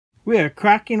We are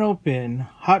cracking open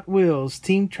Hot Wheels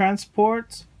Team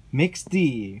Transports Mix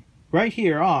D right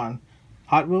here on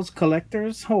Hot Wheels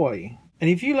Collectors Hawaii. And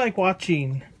if you like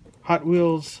watching Hot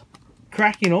Wheels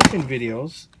cracking open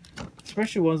videos,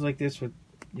 especially ones like this with,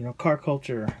 you know, car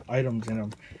culture items in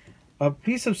them,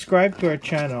 please subscribe to our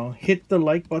channel. Hit the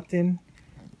like button,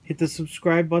 hit the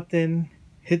subscribe button,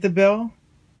 hit the bell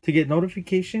to get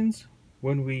notifications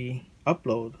when we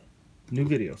upload new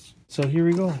videos. So here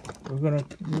we go. We're gonna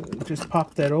just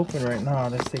pop that open right now.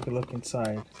 Let's take a look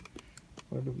inside.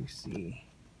 What do we see?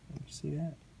 Can you see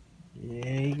that?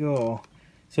 There you go.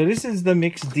 So this is the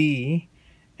Mix D,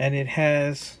 and it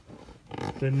has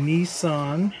the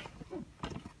Nissan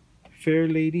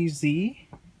Fairlady Z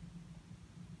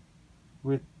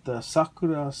with the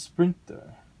Sakura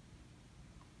Sprinter.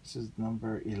 This is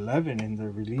number 11 in the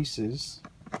releases.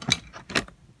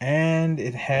 And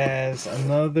it has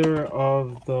another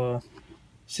of the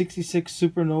 66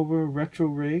 Supernova Retro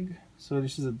Rig. So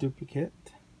this is a duplicate.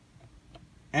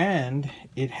 And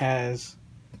it has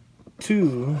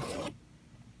two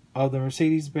of the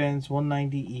Mercedes-Benz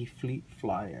 190E Fleet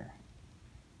Flyer.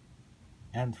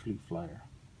 And Fleet Flyer.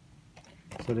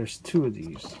 So there's two of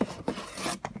these.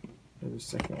 There's the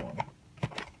second one.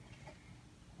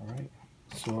 Alright.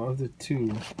 So of the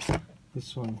two,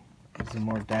 this one is the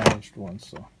more damaged one,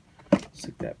 so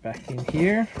stick that back in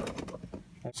here.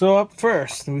 So up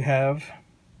first we have,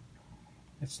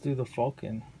 let's do the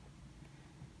Falcon.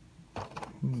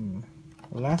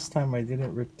 Last time I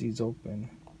didn't rip these open.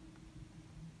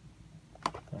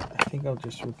 I think I'll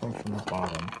just rip them from the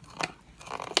bottom.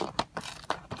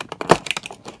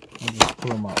 I'll just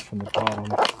pull them out from the bottom.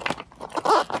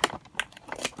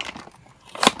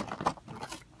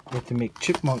 We had to make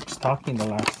chipmunks talking the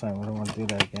last time. I don't want to do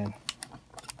that again.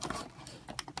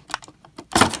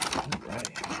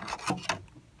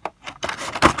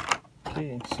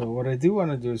 Okay, so what I do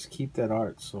want to do is keep that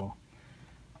art, so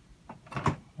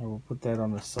I will put that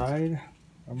on the side.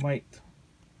 I might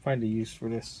find a use for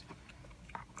this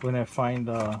when I find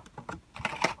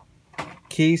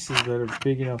cases that are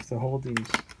big enough to hold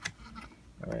these.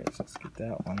 Alright, so let's get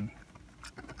that one.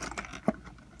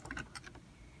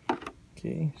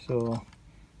 Okay, so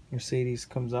Mercedes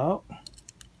comes out,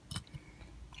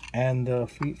 and the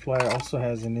Fleet Flyer also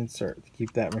has an insert to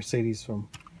keep that Mercedes from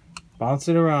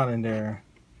bouncing around in there.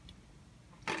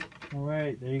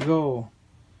 Alright, there you go.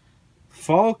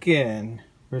 Falcon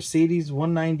Mercedes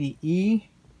 190E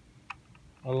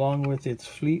along with its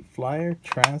Fleet Flyer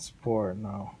Transport.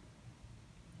 Now,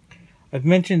 I've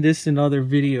mentioned this in other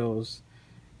videos,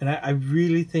 and I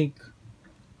really think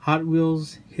Hot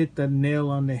Wheels hit the nail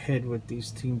on the head with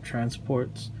these team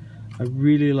transports. I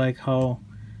really like how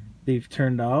they've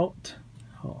turned out,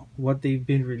 what they've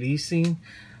been releasing.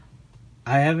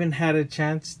 I haven't had a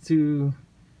chance to,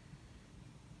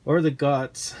 or the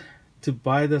guts, to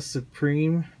buy the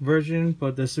Supreme version,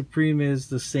 but the Supreme is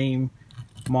the same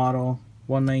model,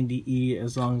 190E,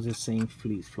 as long as the same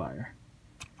Fleet Flyer.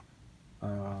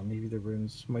 Maybe the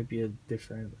rims might be a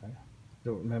different, I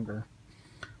don't remember.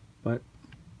 But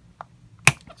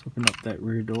let's open up that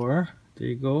rear door. There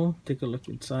you go. Take a look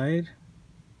inside.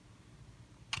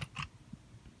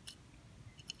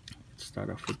 Let's start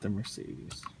off with the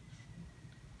Mercedes.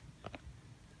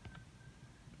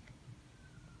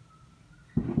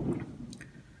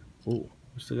 Oh,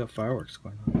 we still got fireworks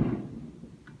going on.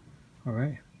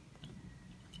 Alright.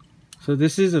 So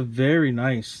this is a very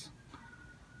nice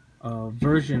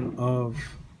version of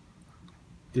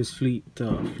this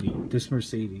this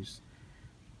Mercedes.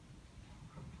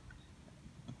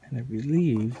 And I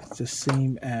believe it's the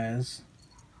same as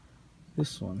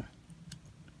this one.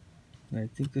 And I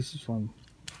think this is from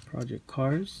Project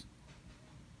Cars.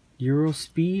 Euro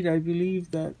Speed, I believe,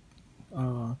 that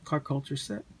car culture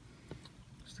set.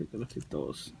 Let's take a look at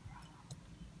those.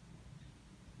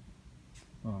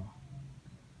 Oh,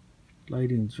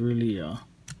 lighting's really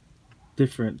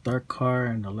different. Dark car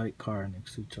and a light car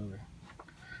next to each other.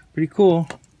 Pretty cool.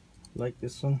 Like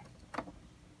this one.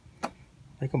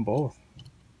 Like them both.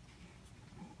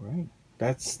 Right.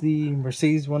 That's the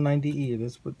Mercedes 190E.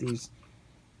 Let's put these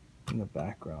in the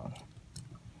background.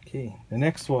 Okay, the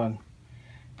next one.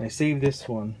 I saved this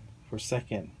one for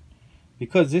second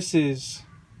because this is,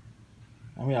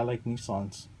 I mean, I like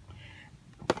Nissans,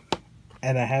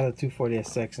 and I had a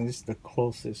 240SX, and this is the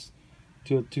closest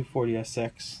to a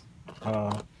 240SX.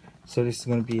 So this is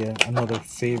going to be another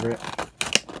favorite.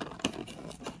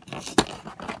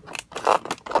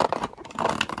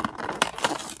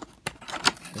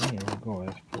 Okay, here we go.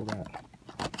 Let's pull that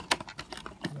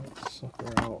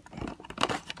sucker out.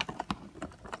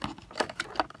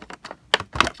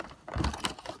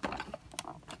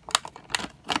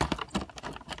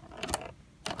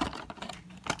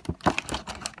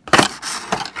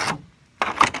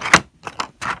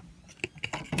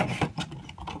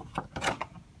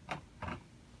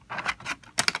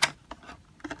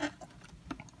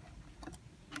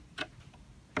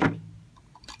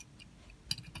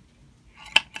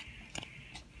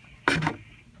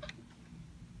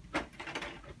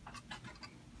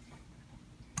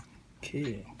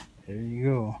 Okay, there you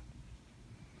go.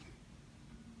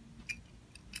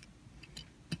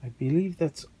 I believe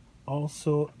that's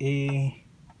also a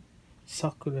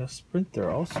Sakura Sprinter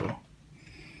also.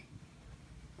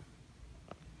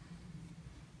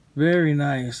 Very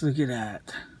nice. Look at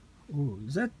that. Ooh,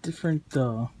 is that different?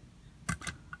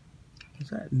 Is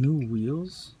that new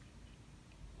wheels?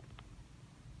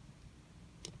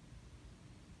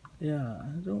 Yeah,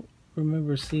 I don't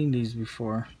remember seeing these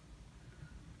before.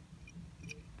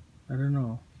 I don't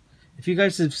know. If you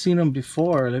guys have seen them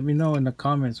before, let me know in the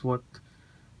comments what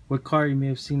car you may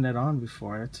have seen that on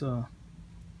before. It's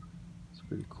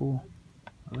pretty cool.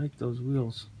 I like those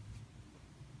wheels.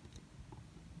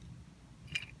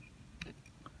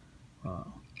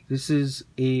 This is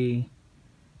a,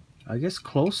 I guess,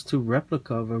 close to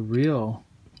replica of a real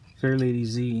Fairlady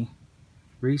Z,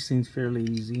 racing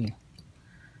Fairlady Z.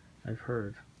 I've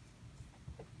heard.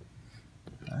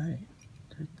 Alright,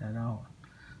 check that out.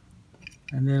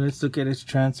 And then let's look at its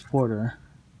transporter.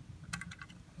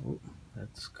 Oh,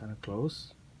 that's kind of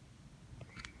close.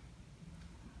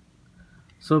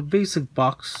 So basic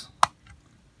box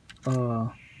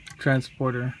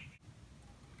transporter.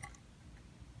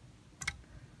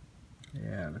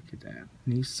 Yeah, look at that.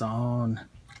 Nissan.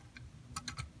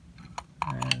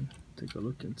 And take a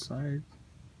look inside.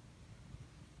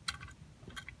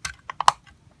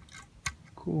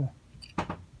 Cool.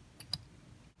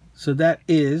 So that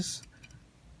is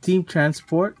Team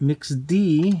Transport Mix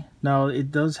D. Now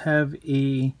it does have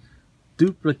a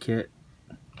duplicate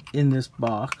in this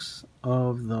box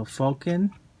of the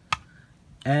Falcon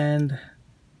and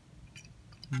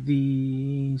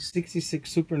the 66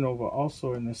 Supernova,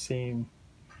 also in the same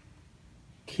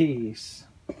case.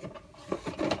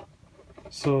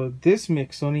 So this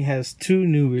mix only has 2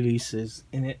 new releases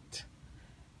in it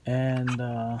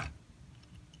and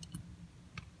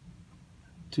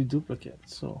 2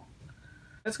 duplicates. So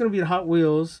that's going to be the Hot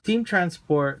Wheels Team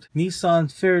Transport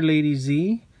Nissan Fairlady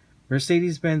Z,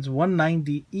 Mercedes-Benz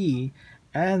 190E,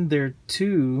 and their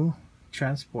 2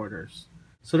 transporters.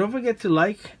 So don't forget to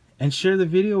like and share the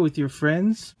video with your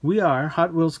friends. We are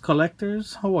Hot Wheels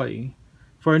Collectors Hawaii.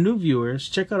 For our new viewers,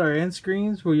 check out our end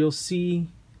screens where you'll see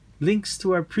links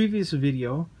to our previous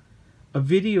video, a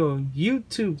video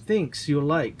YouTube thinks you'll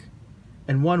like,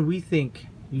 and one we think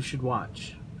you should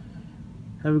watch.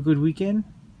 Have a good weekend.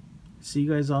 See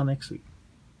you guys all next week.